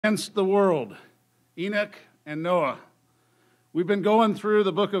Against the world, Enoch and Noah. We've been going through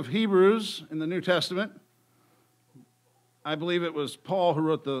the book of Hebrews in the New Testament. I believe it was Paul who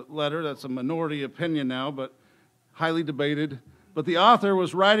wrote the letter. That's a minority opinion now, but highly debated. But the author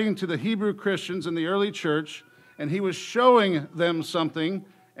was writing to the Hebrew Christians in the early church, and he was showing them something,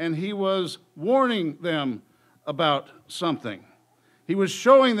 and he was warning them about something. He was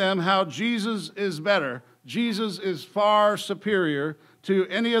showing them how Jesus is better. Jesus is far superior to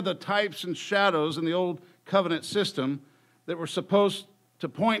any of the types and shadows in the old covenant system that were supposed to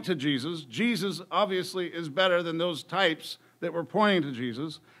point to Jesus. Jesus obviously is better than those types that were pointing to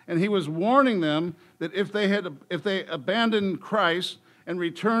Jesus. And he was warning them that if they abandoned Christ and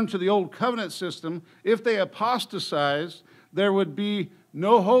returned to the old covenant system, if they apostatized, there would be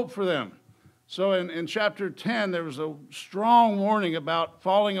no hope for them. So in chapter 10, there was a strong warning about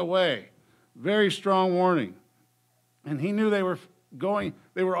falling away. Very strong warning. And he knew they were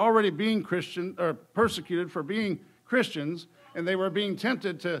already being Christian or persecuted for being Christians, and they were being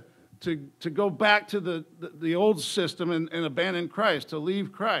tempted to go back to the old system and abandon Christ, to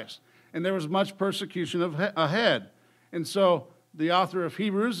leave Christ. And there was much persecution ahead. And so the author of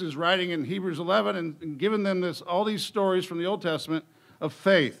Hebrews is writing in Hebrews 11 and giving them all these stories from the Old Testament of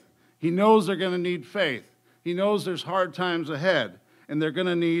faith. He knows they're going to need faith. He knows there's hard times ahead, and they're going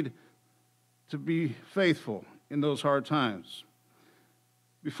to need to be faithful in those hard times.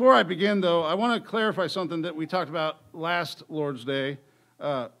 Before I begin, though, I want to clarify something that we talked about last Lord's Day.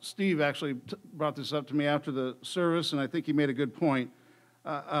 Steve actually brought this up to me after the service, and I think he made a good point.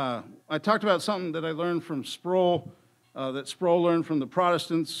 I talked about something that I learned from Sproul, that Sproul learned from the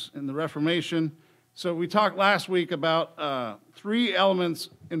Protestants in the Reformation. So we talked last week about three elements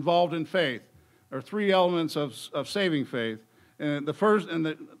involved in faith, or three elements of saving faith. And the first,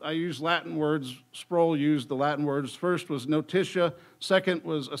 I use Latin words, Sproul used the Latin words. First was notitia, second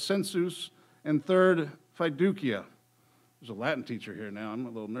was assensus, and third, fiducia. There's a Latin teacher here now. I'm a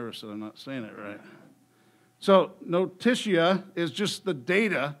little nervous that I'm not saying it right. So notitia is just the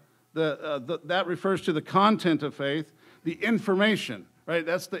data, that refers to the content of faith, the information, right?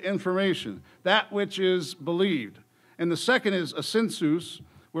 That's the information, that which is believed. And the second is assensus,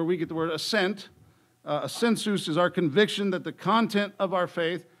 where we get the word assent. Assensus is our conviction that the content of our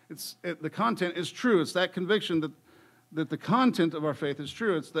faith, the content is true. It's that conviction that the content of our faith is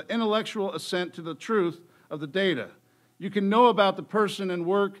true. It's the intellectual assent to the truth of the data. You can know about the person and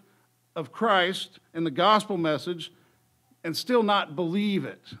work of Christ and the gospel message and still not believe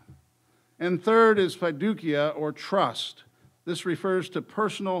it. And third is fiducia, or trust. This refers to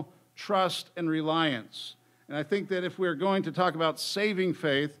personal trust and reliance. And I think that if we're going to talk about saving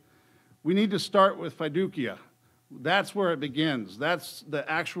faith, we need to start with fiducia. That's where it begins. That's the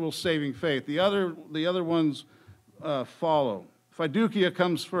actual saving faith. The other ones follow. Fiducia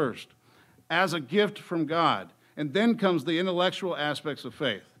comes first as a gift from God, and then comes the intellectual aspects of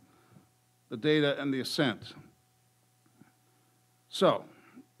faith, the data and the assent. So,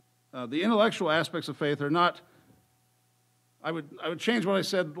 the intellectual aspects of faith are not. I would change what I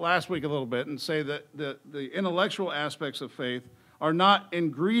said last week a little bit and say that the intellectual aspects of faith are not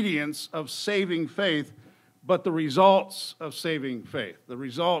ingredients of saving faith, but the results of saving faith, the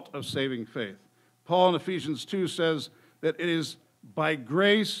result of saving faith. Paul in Ephesians 2 says that it is by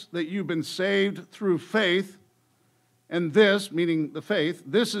grace that you've been saved through faith, and this, meaning the faith,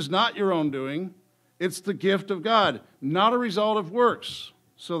 this is not your own doing, it's the gift of God, not a result of works,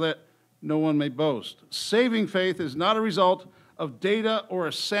 so that no one may boast. Saving faith is not a result of data or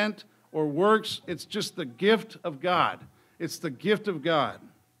assent or works, it's just the gift of God. It's the gift of God.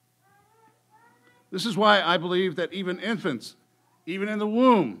 This is why I believe that even infants, even in the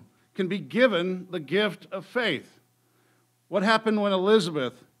womb, can be given the gift of faith. What happened when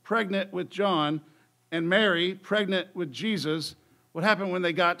Elizabeth, pregnant with John, and Mary, pregnant with Jesus, what happened when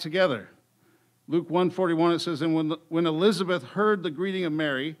they got together? Luke 1:41, it says, and when Elizabeth heard the greeting of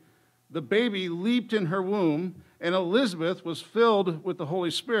Mary, the baby leaped in her womb, and Elizabeth was filled with the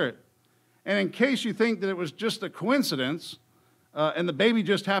Holy Spirit. And in case you think that it was just a coincidence, and the baby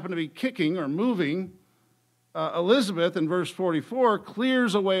just happened to be kicking or moving, Elizabeth, in verse 44,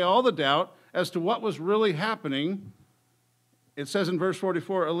 clears away all the doubt as to what was really happening. It says in verse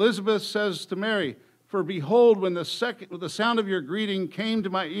 44, Elizabeth says to Mary, for behold, when the sound of your greeting came to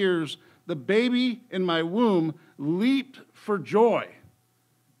my ears, the baby in my womb leaped for joy.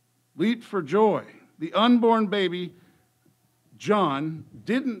 Leaped for joy. The unborn baby, John,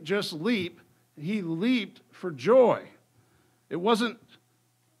 didn't just leap, he leaped for joy. It wasn't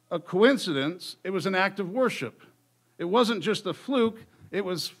a coincidence, it was an act of worship. It wasn't just a fluke, it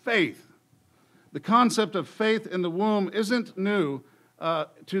was faith. The concept of faith in the womb isn't new.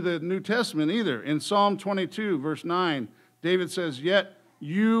 to the New Testament either. In Psalm 22, verse 9, David says, "Yet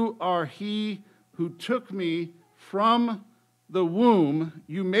you are he who took me from the womb.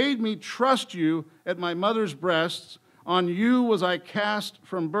 You made me trust you at my mother's breasts. On you was I cast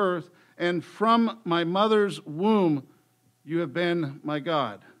from birth, and from my mother's womb you have been my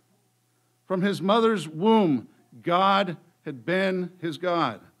God." From his mother's womb, God had been his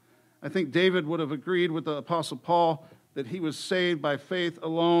God. I think David would have agreed with the Apostle Paul that he was saved by faith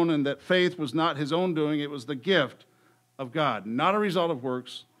alone, and that faith was not his own doing, it was the gift of God, not a result of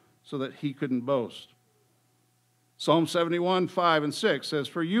works, so that he couldn't boast. Psalm 71, 5 and 6 says,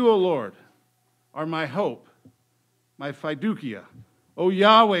 "For you, O Lord, are my hope, my fiducia. O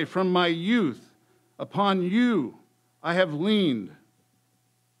Yahweh, from my youth, upon you I have leaned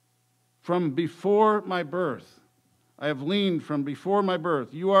from before my birth. I have leaned from before my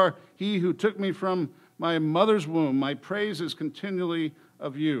birth. You are he who took me from my mother's womb. My praise is continually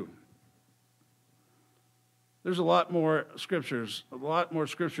of you." There's a lot more scriptures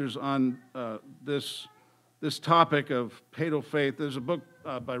on this topic of paedo faith. There's a book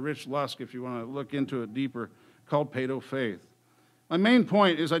by Rich Lusk, if you want to look into it deeper, called Paedo Faith. My main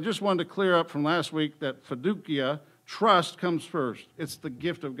point is I just wanted to clear up from last week that fiducia, trust, comes first. It's the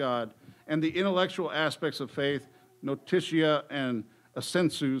gift of God. And the intellectual aspects of faith, notitia and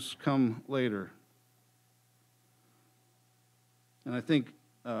assensus, come later. And I think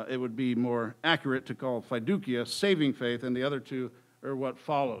it would be more accurate to call fiducia saving faith, and the other two are what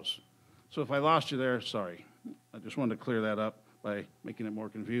follows. So if I lost you there, sorry. I just wanted to clear that up by making it more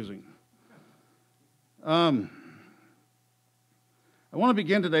confusing. I want to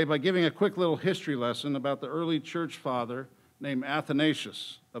begin today by giving a quick little history lesson about the early church father named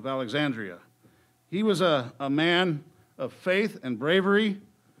Athanasius of Alexandria. He was a man of faith and bravery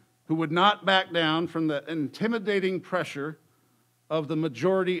who would not back down from the intimidating pressure of the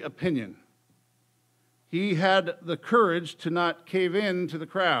majority opinion. He had the courage to not cave in to the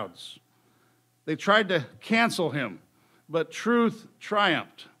crowds. They tried to cancel him, but truth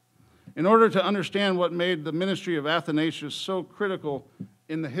triumphed. In order to understand what made the ministry of Athanasius so critical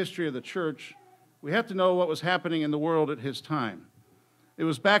in the history of the church, we have to know what was happening in the world at his time. It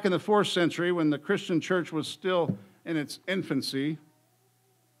was back in the 4th century when the Christian church was still in its infancy.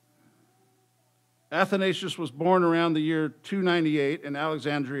 Athanasius was born around the year 298 in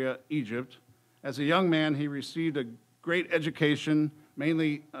Alexandria, Egypt. As a young man, he received a great education,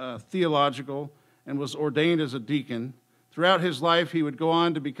 mainly theological, and was ordained as a deacon. Throughout his life, he would go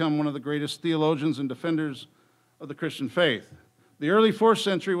on to become one of the greatest theologians and defenders of the Christian faith. The early 4th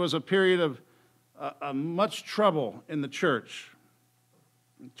century was a period of much trouble in the church,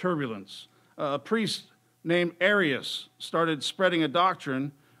 turbulence. A priest named A.R.E.C started spreading a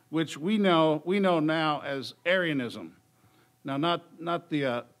doctrine which we know now as Arianism. Now, not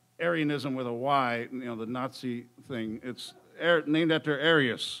the Arianism with a Y, the Nazi thing. It's named after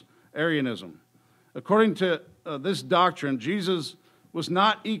Arius, Arianism. According to this doctrine, Jesus was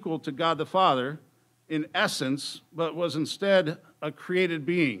not equal to God the Father in essence, but was instead a created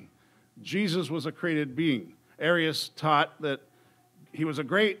being. Jesus was a created being. Arius taught that he was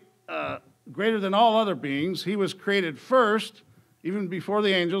greater than all other beings. He was created first, even before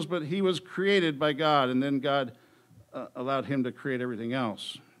the angels, but he was created by God, and then God allowed him to create everything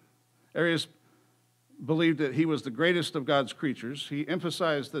else. Arius believed that he was the greatest of God's creatures. He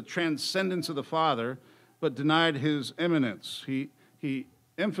emphasized the transcendence of the Father, but denied his immanence. He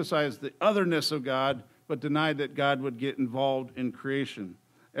emphasized the otherness of God, but denied that God would get involved in creation.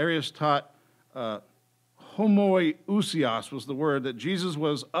 Arius taught homoousios was the word, that Jesus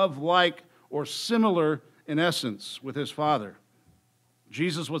was of like or similar in essence with his Father.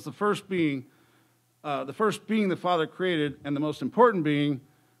 Jesus was the first being the Father created, and the most important being,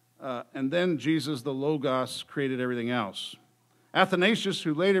 and then Jesus, the Logos, created everything else. Athanasius,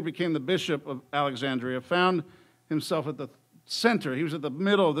 who later became the bishop of Alexandria, found himself at the center. He was at the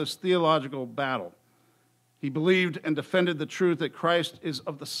middle of this theological battle. He believed and defended the truth that Christ is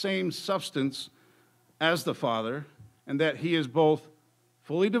of the same substance as the Father, and that he is both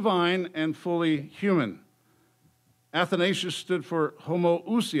fully divine and fully human. Athanasius stood for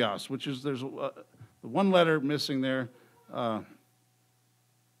homoousios, which is, there's the one letter missing there,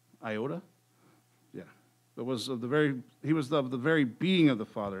 iota? Yeah. He was of the very being of the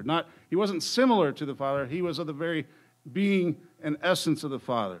Father. He wasn't similar to the Father, he was of the very being and essence of the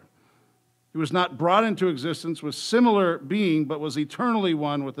Father. He was not brought into existence with similar being, but was eternally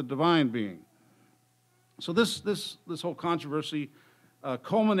one with the divine being. So this whole controversy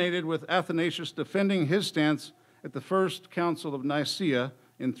culminated with Athanasius defending his stance at the First Council of Nicaea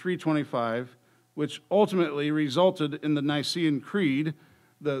in 325, which ultimately resulted in the Nicene Creed,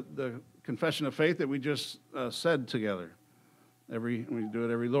 the confession of faith that we just said together. We do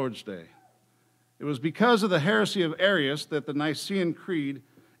it every Lord's Day. It was because of the heresy of Arius that the Nicene Creed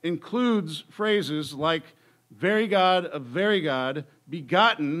includes phrases like very God of very God,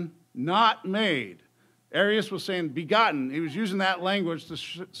 begotten, not made. Arius was saying begotten. He was using that language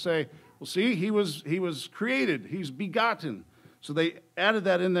to say, well, see, he was created. He's begotten. So they added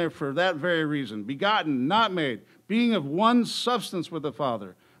that in there for that very reason. Begotten, not made, being of one substance with the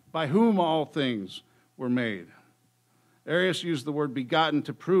Father, by whom all things were made. Arius used the word begotten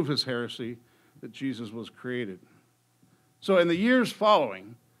to prove his heresy that Jesus was created. So in the years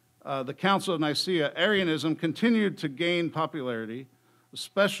following the Council of Nicaea, Arianism continued to gain popularity,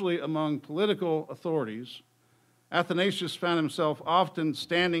 especially among political authorities. Athanasius found himself often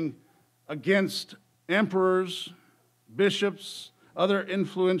standing against emperors, bishops, other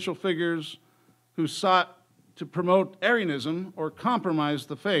influential figures who sought to promote Arianism or compromise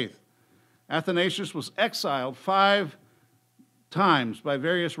the faith. Athanasius was exiled 5 times by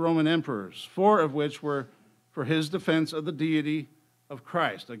various Roman emperors, 4 of which were for his defense of the deity of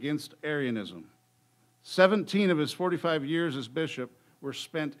Christ against Arianism. 17 of his 45 years as bishop were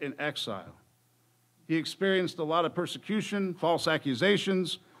spent in exile. He experienced a lot of persecution, false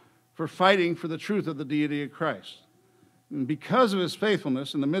accusations for fighting for the truth of the deity of Christ. And because of his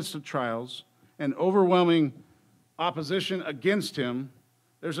faithfulness in the midst of trials and overwhelming opposition against him,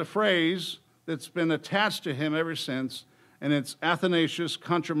 there's a phrase that's been attached to him ever since, and it's Athanasius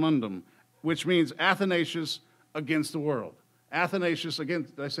contra mundum, which means Athanasius against the world. Athanasius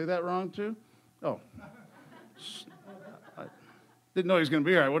against, did I say that wrong too? Oh. I didn't know he was going to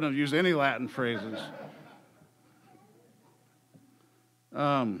be here. I wouldn't have used any Latin phrases.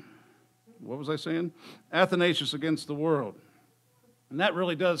 What was I saying? Athanasius against the world. And that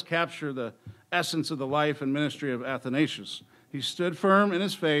really does capture the essence of the life and ministry of Athanasius. He stood firm in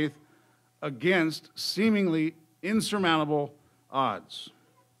his faith against seemingly insurmountable odds.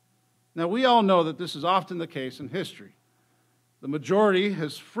 Now, we all know that this is often the case in history. The majority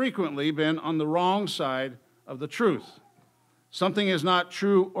has frequently been on the wrong side of the truth. Something is not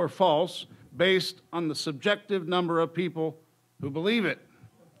true or false based on the subjective number of people who believe it.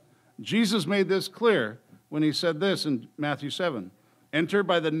 Jesus made this clear when he said this in Matthew 7. Enter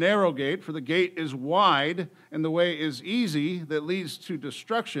by the narrow gate, for the gate is wide, and the way is easy that leads to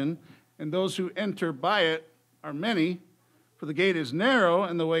destruction, and those who enter by it are many. For the gate is narrow,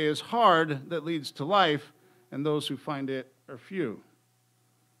 and the way is hard that leads to life, and those who find it are few.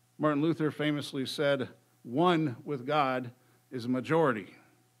 Martin Luther famously said, one with God is a majority.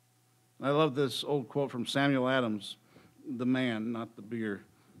 And I love this old quote from Samuel Adams, the man, not the beer.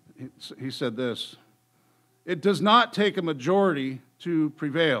 He said this, it does not take a majority to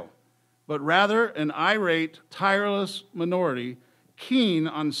prevail, but rather an irate, tireless minority keen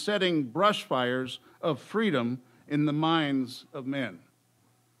on setting brush fires of freedom in the minds of men.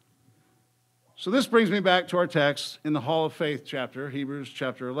 So this brings me back to our text in the Hall of Faith chapter, Hebrews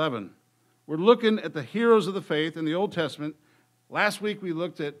chapter 11. We're looking at the heroes of the faith in the Old Testament. Last week we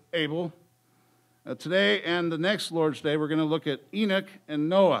looked at Abel. Today and the next Lord's Day, we're going to look at Enoch and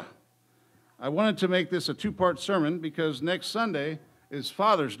Noah. I wanted to make this a 2-part sermon because next Sunday is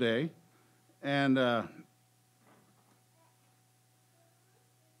Father's Day, and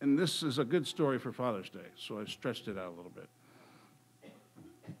this is a good story for Father's Day, so I stretched it out a little bit. It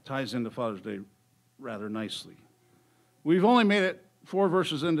ties into Father's Day rather nicely. We've only made it 4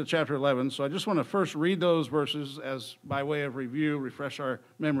 verses into chapter 11, so I just want to first read those verses as by way of review, refresh our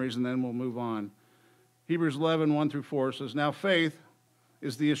memories, and then we'll move on. Hebrews 11, 1 through 4 says, now faith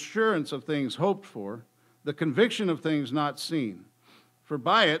is the assurance of things hoped for, the conviction of things not seen. For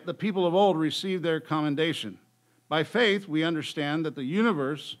by it the people of old received their commendation. By faith we understand that the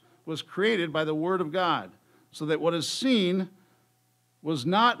universe was created by the word of God, so that what is seen was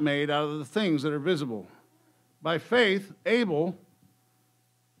not made out of the things that are visible. By faith Abel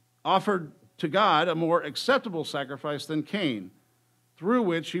offered to God a more acceptable sacrifice than Cain, through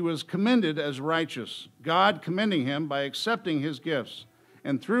which he was commended as righteous, God commending him by accepting his gifts.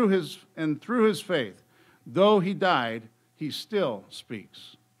 And through his faith, though he died, he still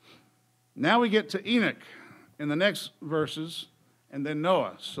speaks. Now we get to Enoch in the next verses, and then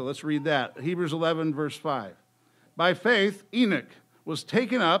Noah. So let's read that. Hebrews 11, verse 5. By faith, Enoch was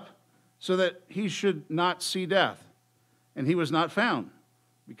taken up so that he should not see death, and he was not found,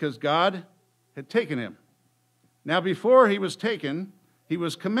 because God had taken him. Now before he was taken, he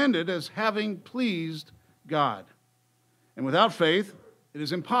was commended as having pleased God. And without faith, it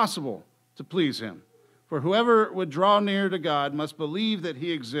is impossible to please him. For whoever would draw near to God must believe that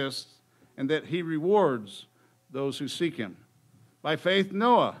he exists and that he rewards those who seek him. By faith,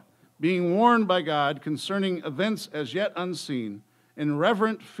 Noah, being warned by God concerning events as yet unseen, in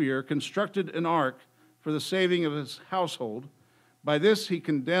reverent fear constructed an ark for the saving of his household. By this he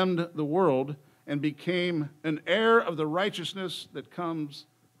condemned the world and became an heir of the righteousness that comes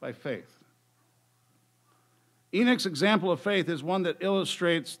by faith. Enoch's example of faith is one that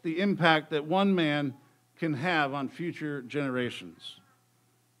illustrates the impact that one man can have on future generations.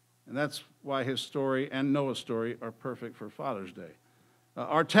 And that's why his story and Noah's story are perfect for Father's Day.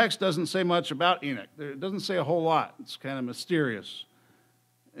 Our text doesn't say much about Enoch. It doesn't say a whole lot. It's kind of mysterious.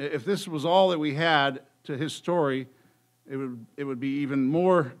 If this was all that we had to his story, it would be even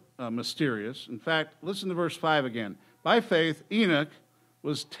more mysterious. In fact, listen to verse 5 again. By faith, Enoch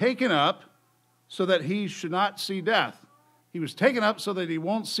was taken up so that he should not see death. He was taken up so that he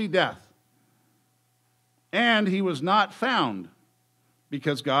won't see death. And he was not found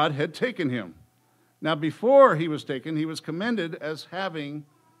because God had taken him. Now, before he was taken, he was commended as having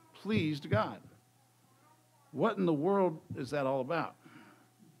pleased God. What in the world is that all about?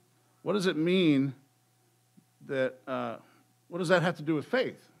 What does it mean that, what does that have to do with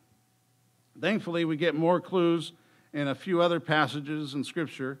faith? Thankfully, we get more clues in a few other passages in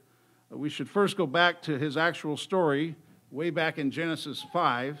Scripture. We should first go back to his actual story, way back in Genesis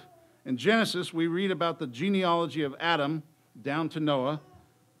 5. In Genesis, we read about the genealogy of Adam down to Noah.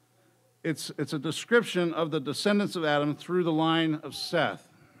 It's a description of the descendants of Adam through the line of Seth.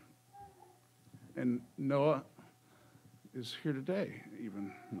 And Noah is here today,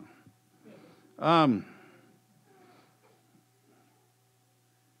 even.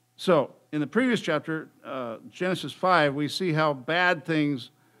 So, in the previous chapter, Genesis 5, we see how bad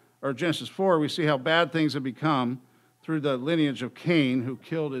things, or Genesis 4, we see how bad things have become through the lineage of Cain, who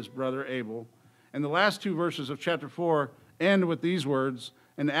killed his brother Abel. And the last two verses of chapter 4 end with these words,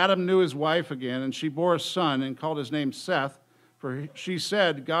 and Adam knew his wife again, and she bore a son and called his name Seth, for she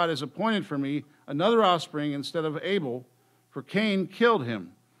said, God has appointed for me another offspring instead of Abel, for Cain killed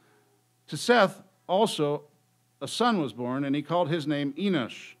him. To Seth also a son was born, and he called his name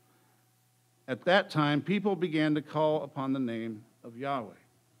Enoch. At that time, people began to call upon the name of Yahweh.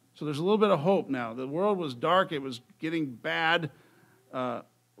 So there's a little bit of hope now. The world was dark. It was getting bad,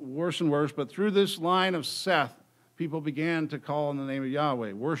 worse and worse. But through this line of Seth, people began to call on the name of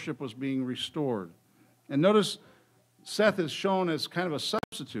Yahweh. Worship was being restored. And notice Seth is shown as kind of a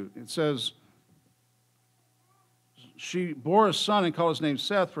substitute. It says, she bore a son and called his name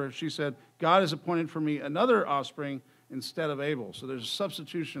Seth, for she said, God has appointed for me another offspring instead of Abel. So there's a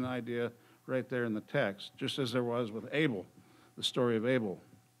substitution idea right there in the text, just as there was with Abel, the story of Abel.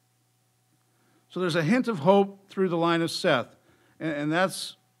 So there's a hint of hope through the line of Seth, and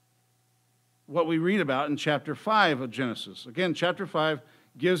that's what we read about in chapter 5 of Genesis. Again, chapter 5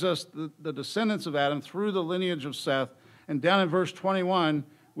 gives us the descendants of Adam through the lineage of Seth, and down in verse 21,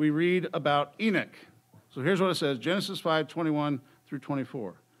 we read about Enoch. So here's what it says, Genesis 5, 21 through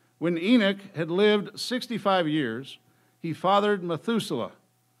 24. When Enoch had lived 65 years, he fathered Methuselah.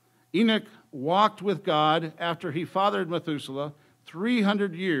 Enoch walked with God after he fathered Methuselah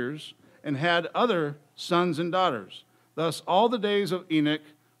 300 years and had other sons and daughters. Thus, all the days of Enoch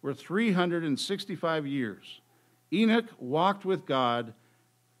were 365 years. Enoch walked with God,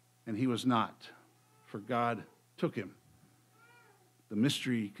 and he was not, for God took him. The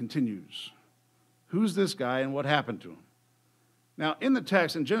mystery continues. Who's this guy and what happened to him? Now, in the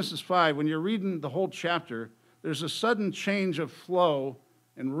text, in Genesis 5, when you're reading the whole chapter, there's a sudden change of flow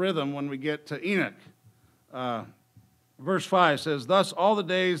and rhythm when we get to Enoch. Verse 5 says, thus all the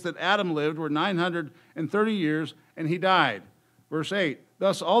days that Adam lived were 930 years, and he died. Verse 8,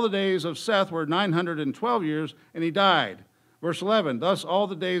 thus all the days of Seth were 912 years, and he died. Verse 11, thus all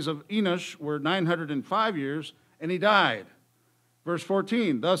the days of Enoch were 905 years, and he died. Verse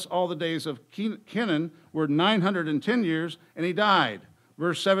 14, thus all the days of Kenan were 910 years, and he died.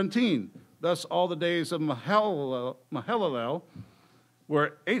 Verse 17, thus all the days of Mahalalel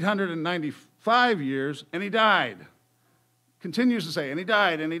were 895 years, and he died. Continues to say, and he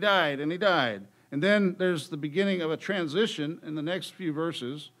died, and he died, and he died. And then there's the beginning of a transition in the next few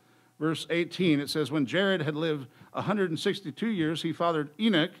verses. Verse 18, it says, when Jared had lived 162 years, he fathered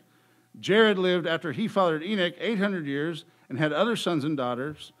Enoch. Jared lived after he fathered Enoch 800 years and had other sons and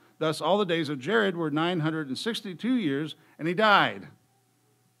daughters. Thus all the days of Jared were 962 years, and he died.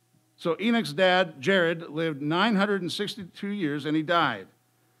 So Enoch's dad, Jared, lived 962 years, and he died.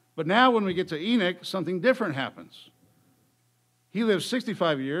 But now when we get to Enoch, something different happens. He lived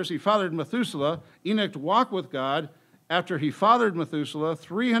 65 years. He fathered Methuselah. Enoch walked with God after he fathered Methuselah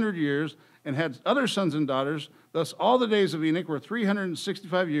 300 years and had other sons and daughters. Thus all the days of Enoch were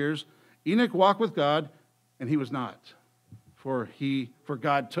 365 years. Enoch walked with God, and he was not, for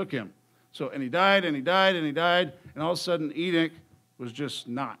God took him. So, and he died, and he died, and he died, and all of a sudden Enoch was just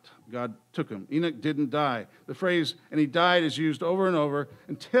not. God took him. Enoch didn't die. The phrase, and he died, is used over and over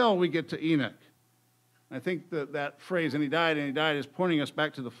until we get to Enoch. I think that phrase, and he died, is pointing us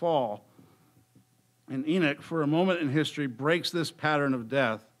back to the fall. And Enoch, for a moment in history, breaks this pattern of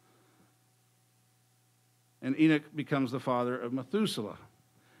death. And Enoch becomes the father of Methuselah.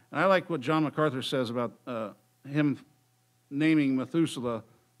 And I like what John MacArthur says about him naming Methuselah,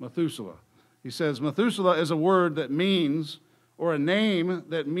 Methuselah. He says, Methuselah is a word that means, or a name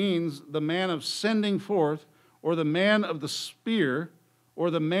that means the man of sending forth, or the man of the spear, or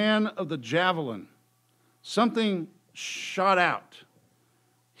the man of the javelin. Something shot out.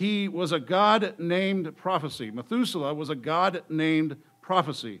 He was a God-named prophecy. Methuselah was a God-named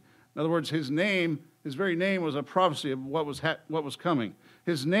prophecy. In other words, his very name was a prophecy of what was coming.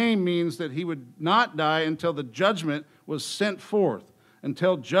 His name means that he would not die until the judgment was sent forth,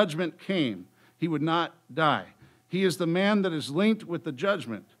 until judgment came. He would not die. He is the man that is linked with the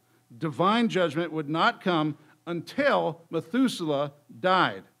judgment. Divine judgment would not come until Methuselah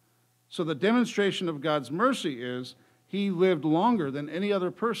died. So the demonstration of God's mercy is he lived longer than any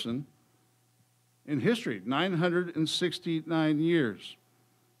other person in history, 969 years.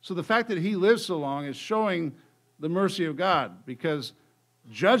 So the fact that he lived so long is showing the mercy of God, because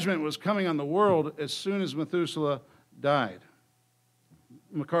judgment was coming on the world as soon as Methuselah died.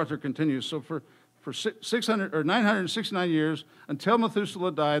 MacArthur continues, so for 969 years, until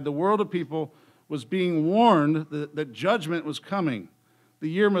Methuselah died, the world of people was being warned that judgment was coming. The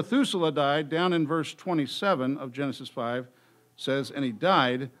year Methuselah died, down in verse 27 of Genesis 5, says, and he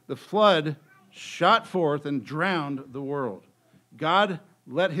died, the flood shot forth and drowned the world. God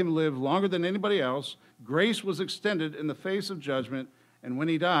let him live longer than anybody else. Grace was extended in the face of judgment, and when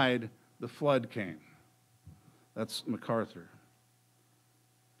he died, the flood came. That's MacArthur.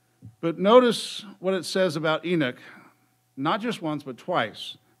 But notice what it says about Enoch, not just once, but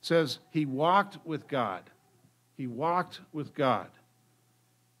twice. It says he walked with God. He walked with God.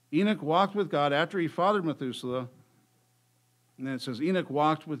 Enoch walked with God after he fathered Methuselah, and then it says Enoch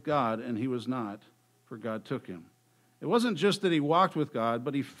walked with God, and he was not, for God took him. It wasn't just that he walked with God,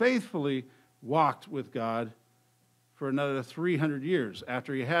 but he faithfully walked with God for another 300 years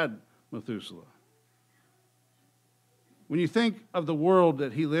after he had Methuselah. When you think of the world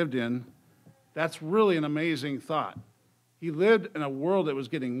that he lived in, that's really an amazing thought. He lived in a world that was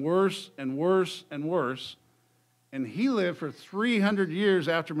getting worse and worse and worse, and he lived for 300 years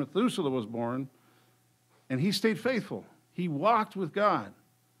after Methuselah was born, and he stayed faithful. He walked with God.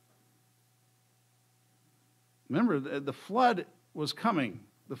 Remember, the flood was coming.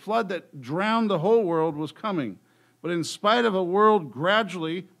 The flood that drowned the whole world was coming. But in spite of a world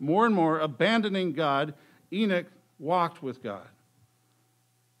gradually, more and more, abandoning God, Enoch walked with God.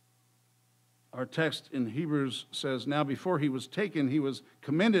 Our text in Hebrews says, now before he was taken, he was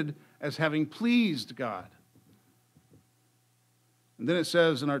commended as having pleased God. And then it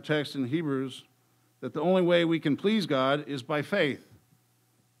says in our text in Hebrews that the only way we can please God is by faith.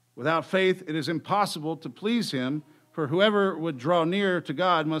 Without faith, it is impossible to please him, for whoever would draw near to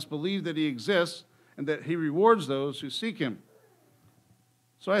God must believe that he exists and that he rewards those who seek him.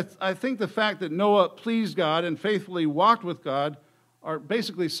 So I think the fact that Noah pleased God and faithfully walked with God are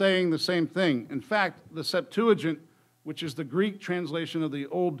basically saying the same thing. In fact, the Septuagint, which is the Greek translation of the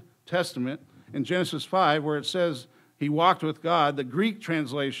Old Testament, in Genesis 5, where it says he walked with God, the Greek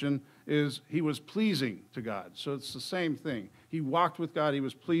translation is he was pleasing to God. So it's the same thing. He walked with God, he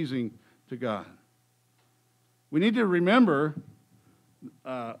was pleasing to God. We need to remember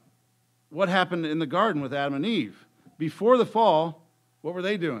what happened in the garden with Adam and Eve. Before the fall, what were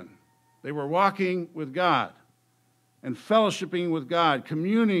they doing? They were walking with God and fellowshipping with God,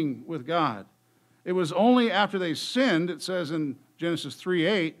 communing with God. It was only after they sinned, it says in Genesis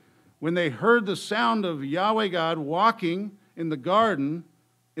 3:8, when they heard the sound of Yahweh God walking in the garden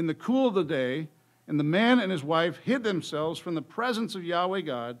in the cool of the day, and the man and his wife hid themselves from the presence of Yahweh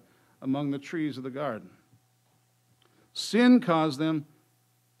God among the trees of the garden. Sin caused them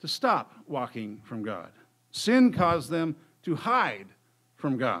to stop walking from God. Sin caused them to hide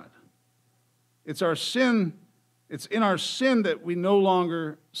from God. It's in our sin that we no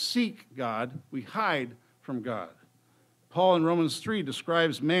longer seek God. We hide from God. Paul in Romans 3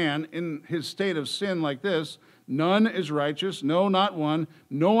 describes man in his state of sin like this: none is righteous, no, not one.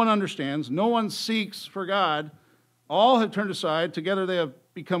 No one understands. No one seeks for God. All have turned aside. Together they have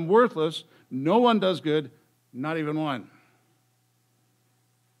become worthless. No one does good, not even one.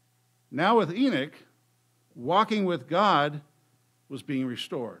 Now with Enoch, walking with God was being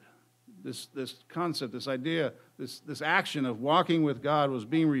restored. this concept, this idea, this action of walking with God was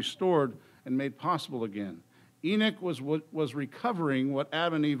being restored and made possible again. Enoch was recovering what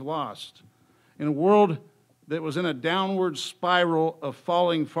Adam and Eve lost. In a world that was in a downward spiral of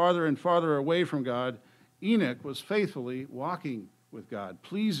falling farther and farther away from God, Enoch was faithfully walking with God,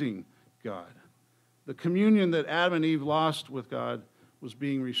 pleasing God. The communion that Adam and Eve lost with God was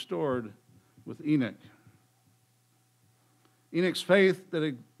being restored with Enoch. Enoch's faith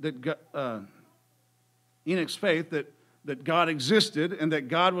that God existed and that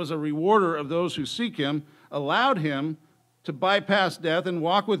God was a rewarder of those who seek him allowed him to bypass death and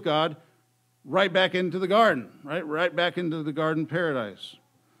walk with God right back into the garden, right back into the garden paradise.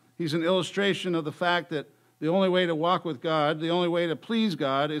 He's an illustration of the fact that the only way to walk with God, the only way to please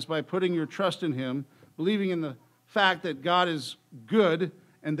God, is by putting your trust in him, believing in the fact that God is good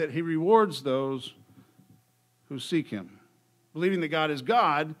and that he rewards those who seek him. Believing that God is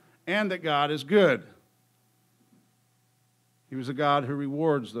God and that God is good. He was a God who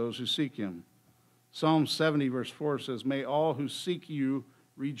rewards those who seek him. Psalm 70 verse 4 says, "May all who seek you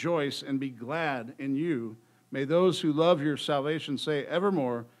rejoice and be glad in you. May those who love your salvation say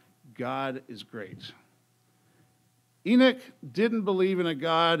evermore, God is great." Enoch didn't believe in a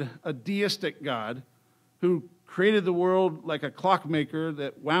God, a deistic God, who created the world like a clockmaker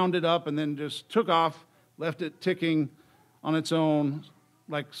that wound it up and then just took off, left it ticking on its own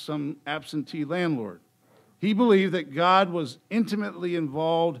like some absentee landlord. He believed that God was intimately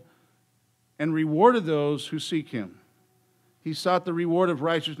involved and rewarded those who seek him. He sought the reward of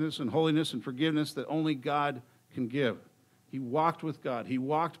righteousness and holiness and forgiveness that only God can give. He walked with God. He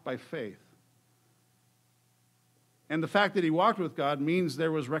walked by faith. And the fact that he walked with God means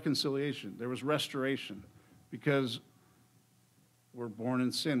there was reconciliation, there was restoration, because we're born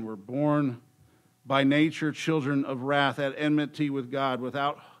in sin. We're born by nature children of wrath, at enmity with God,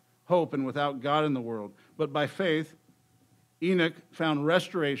 without hope and without God in the world. But by faith, Enoch found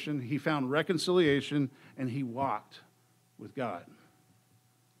restoration, he found reconciliation, and he walked with God.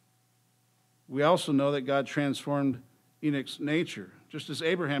 We also know that God transformed Enoch's nature. Just as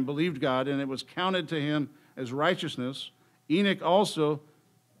Abraham believed God and it was counted to him as righteousness, Enoch also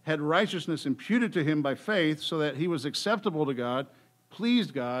had righteousness imputed to him by faith so that he was acceptable to God,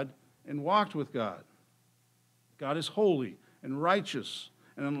 pleased God, and walked with God. God is holy and righteous,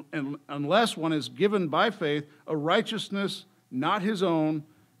 and unless one is given by faith a righteousness not his own,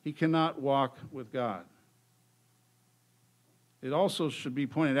 he cannot walk with God. It also should be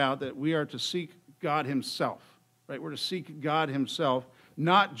pointed out that we are to seek God himself, right? We're to seek God himself,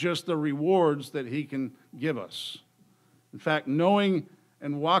 not just the rewards that he can give us. In fact, knowing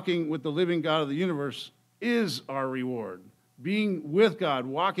and walking with the living God of the universe is our reward. Being with God,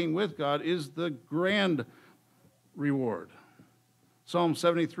 walking with God, is the grand reward. Psalm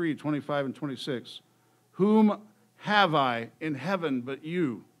 73, 25 and 26. "Whom have I in heaven but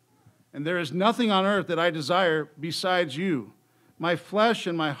you? And there is nothing on earth that I desire besides you. My flesh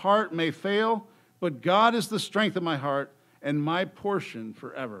and my heart may fail, but God is the strength of my heart and my portion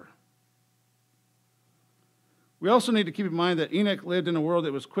forever." We also need to keep in mind that Enoch lived in a world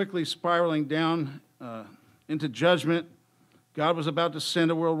that was quickly spiraling down into judgment. God was about to send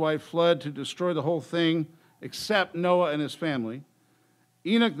a worldwide flood to destroy the whole thing, except Noah and his family.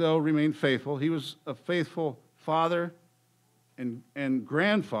 Enoch, though, remained faithful. He was a faithful father and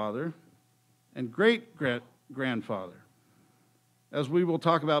grandfather and great-grandfather. As we will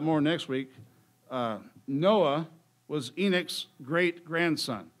talk about more next week, Noah was Enoch's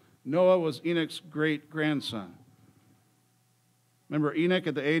great-grandson. Noah was Enoch's great-grandson. Remember, Enoch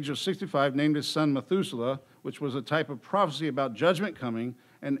at the age of 65 named his son Methuselah, which was a type of prophecy about judgment coming,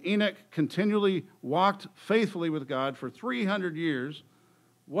 and Enoch continually walked faithfully with God for 300 years.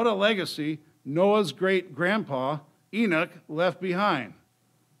 What a legacy Noah's great-grandpa, Enoch, left behind.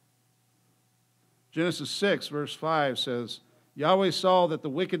 Genesis 6, verse 5 says, "Yahweh saw that the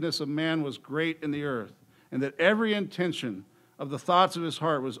wickedness of man was great in the earth, and that every intention of the thoughts of his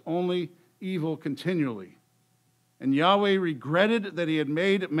heart was only evil continually. And Yahweh regretted that he had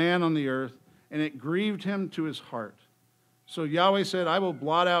made man on the earth, and it grieved him to his heart. So Yahweh said, I will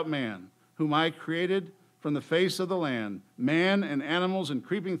blot out man, whom I created from the face of the land, man and animals and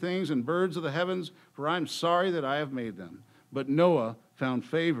creeping things and birds of the heavens, for I am sorry that I have made them. But Noah found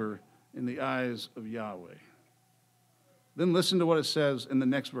favor in the eyes of Yahweh." Then listen to what it says in the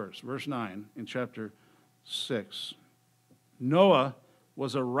next verse, verse 9 in chapter 6. "Noah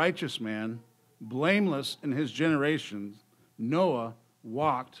was a righteous man, blameless in his generations. Noah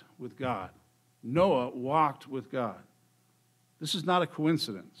walked with God." Noah walked with God. This is not a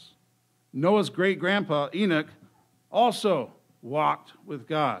coincidence. Noah's great-grandpa, Enoch, also walked with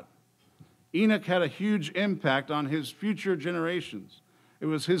God. Enoch had a huge impact on his future generations. It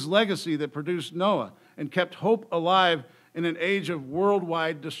was his legacy that produced Noah and kept hope alive in an age of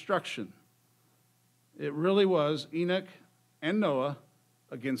worldwide destruction. It really was Enoch and Noah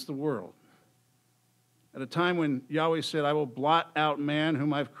against the world. At a time when Yahweh said, I will blot out man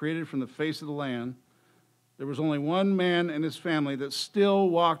whom I've created from the face of the land, there was only one man and his family that still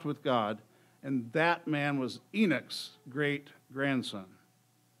walked with God, and that man was Enoch's great-grandson.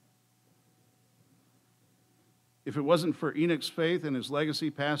 If it wasn't for Enoch's faith and his legacy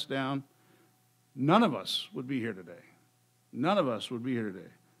passed down, none of us would be here today. None of us would be here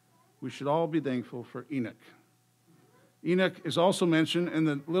today. We should all be thankful for Enoch. Enoch is also mentioned in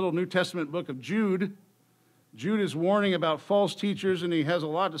the little New Testament book of Jude. Jude is warning about false teachers, and he has a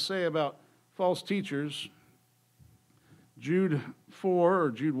lot to say about false teachers. Jude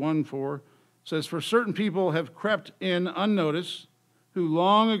 1:4 says, For certain people have crept in unnoticed, who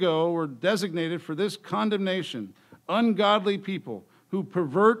long ago were designated for this condemnation, ungodly people who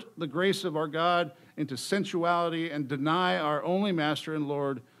pervert the grace of our God into sensuality and deny our only Master and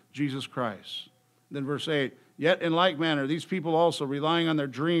Lord, Jesus Christ. Then verse 8, Yet in like manner, these people also, relying on their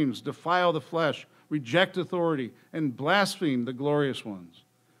dreams, defile the flesh, reject authority, and blaspheme the glorious ones.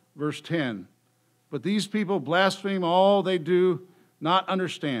 Verse 10, But these people blaspheme all they do not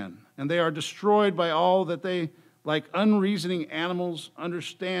understand, and they are destroyed by all that they, like unreasoning animals,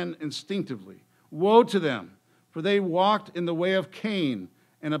 understand instinctively. Woe to them, for they walked in the way of Cain,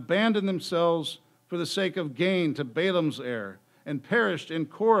 and abandoned themselves for the sake of gain to Balaam's error, and perished in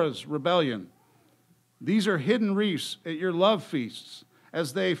Korah's rebellion. These are hidden reefs at your love feasts,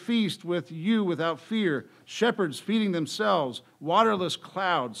 as they feast with you without fear, shepherds feeding themselves, waterless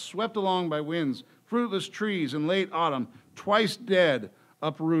clouds swept along by winds, fruitless trees in late autumn, twice dead,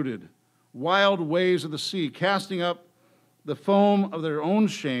 uprooted, wild waves of the sea, casting up the foam of their own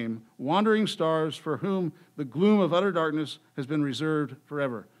shame, wandering stars for whom the gloom of utter darkness has been reserved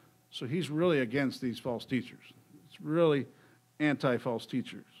forever. So he's really against these false teachers. It's really anti-false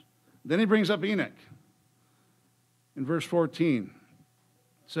teachers. Then he brings up Enoch. In verse 14,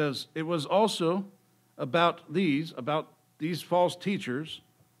 it says, It was also about these false teachers,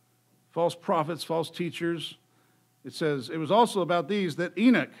 false prophets, false teachers. It says, It was also about these that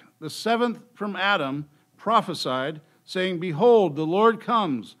Enoch, the seventh from Adam, prophesied, saying, Behold, the Lord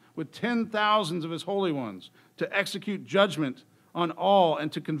comes with 10,000s of his holy ones to execute judgment on all and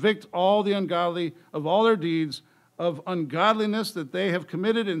to convict all the ungodly of all their deeds of ungodliness that they have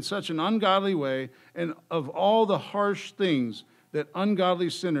committed in such an ungodly way, and of all the harsh things that ungodly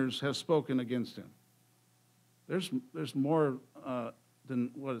sinners have spoken against him. There's more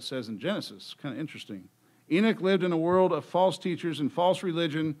than what it says in Genesis. It's kind of interesting. Enoch lived in a world of false teachers and false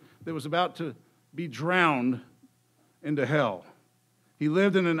religion that was about to be drowned into hell. He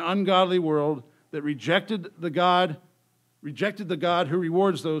lived in an ungodly world that rejected the God who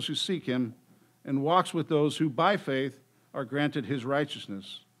rewards those who seek him and walks with those who by faith are granted his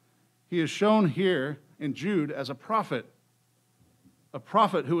righteousness. He is shown here in Jude as a prophet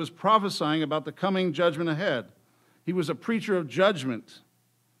who was prophesying about the coming judgment ahead. He was a preacher of judgment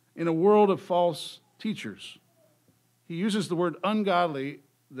in a world of false teachers. He uses the word ungodly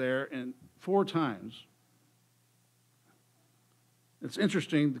there 4 times. It's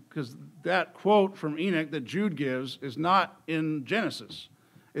interesting because that quote from Enoch that Jude gives is not in Genesis.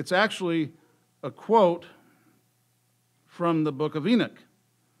 It's actually a quote from the book of Enoch.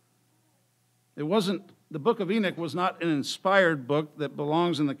 The book of Enoch was not an inspired book that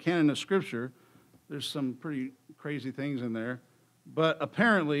belongs in the canon of Scripture. There's some pretty crazy things in there. But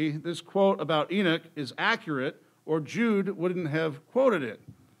apparently, this quote about Enoch is accurate, or Jude wouldn't have quoted it.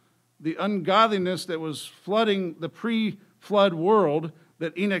 The ungodliness that was flooding the pre-flood world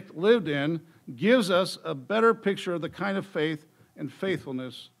that Enoch lived in gives us a better picture of the kind of faith and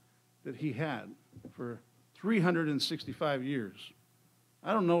faithfulness that he had for 365 years.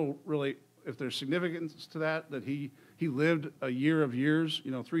 I don't know really if there's significance to that he lived a year of years,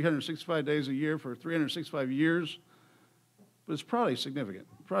 365 days a year for 365 years. But it's probably significant.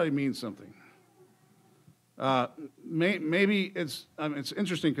 It probably means something. Maybe it's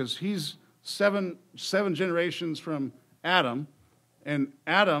interesting because he's seven generations from Adam, and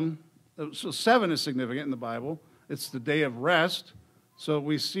Adam, so 7 is significant in the Bible. It's the day of rest. So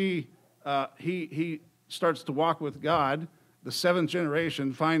we see he starts to walk with God. The 7th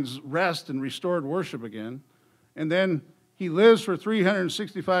generation finds rest and restored worship again. And then he lives for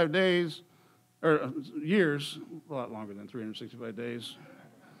 365 days, or years, a lot longer than 365 days.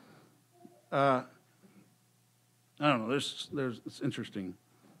 I don't know, it's interesting.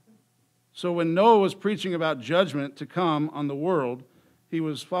 So when Noah was preaching about judgment to come on the world, he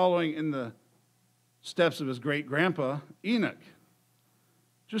was following in the steps of his great-grandpa, Enoch.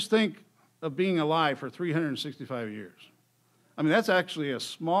 Just think of being alive for 365 years. I mean, that's actually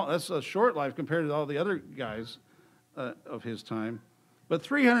that's a short life compared to all the other guys of his time. But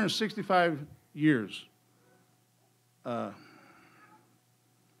 365 years.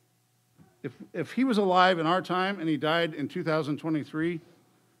 If he was alive in our time and he died in 2023,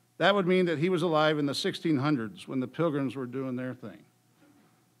 that would mean that he was alive in the 1600s when the Pilgrims were doing their thing.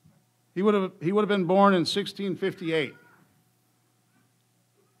 He would have been born in 1658.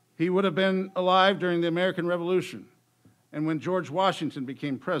 He would have been alive during the American Revolution and when George Washington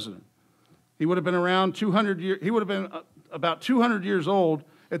became president. He would have been around 200 years. He would have been about 200 years old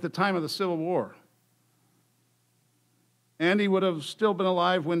at the time of the Civil War. And he would have still been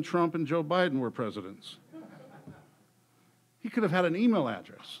alive when Trump and Joe Biden were presidents. He could have had an email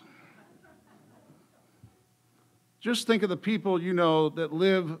address. Just think of the people you know that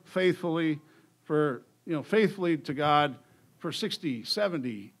live faithfully to God for 60,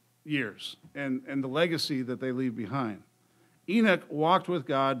 70 years and the legacy that they leave behind. Enoch walked with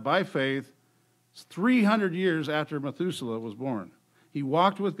God by faith 300 years after Methuselah was born. He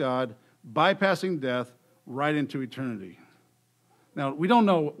walked with God, bypassing death right into eternity. Now, we don't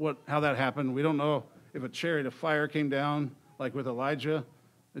know how that happened. We don't know if a chariot of fire came down like with Elijah.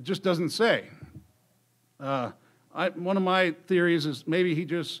 It just doesn't say. One of my theories is maybe he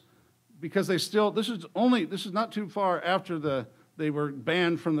just, because this is not too far after they were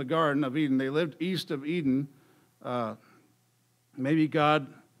banned from the Garden of Eden. They lived east of Eden. Maybe God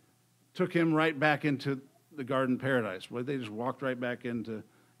took him right back into the garden paradise, where they just walked right back into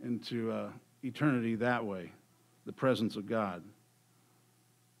eternity that way, the presence of God.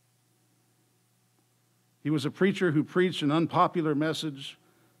 He was a preacher who preached an unpopular message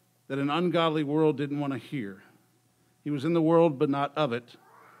that an ungodly world didn't want to hear. He was in the world, but not of it,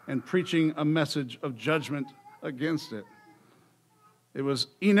 and preaching a message of judgment against it. It was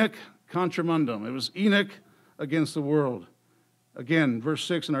Enoch contra mundum. It was Enoch against the world. Again, verse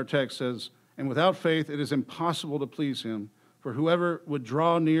 6 in our text says, "And without faith it is impossible to please him, for whoever would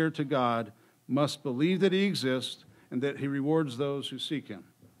draw near to God must believe that he exists and that he rewards those who seek him."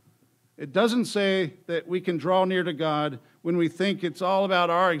 It doesn't say that we can draw near to God when we think it's all about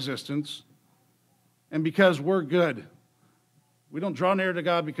our existence and because we're good. We don't draw near to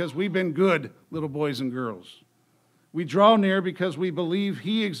God because we've been good, little boys and girls. We draw near because we believe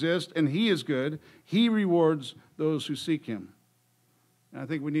he exists and he is good. He rewards those who seek him. And I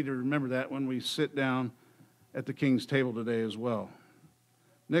think we need to remember that when we sit down at the King's table today as well.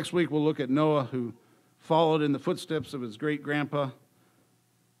 Next week we'll look at Noah, who followed in the footsteps of his great-grandpa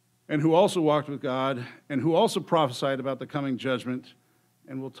and who also walked with God and who also prophesied about the coming judgment,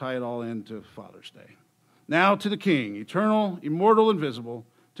 and we'll tie it all into Father's Day. Now to the King, eternal, immortal, invisible,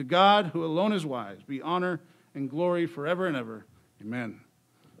 to God who alone is wise, be honor and glory forever and ever. Amen.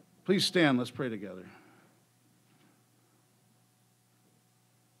 Please stand, let's pray together.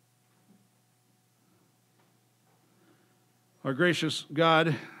 Our gracious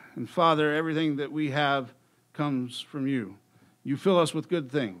God and Father, everything that we have comes from you. You fill us with good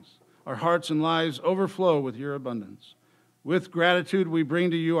things. Our hearts and lives overflow with your abundance. With gratitude, we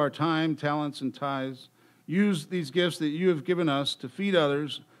bring to you our time, talents, and tithes. Use these gifts that you have given us to feed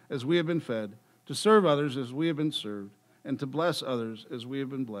others as we have been fed, to serve others as we have been served, and to bless others as we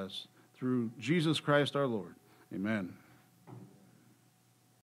have been blessed. Through Jesus Christ our Lord. Amen.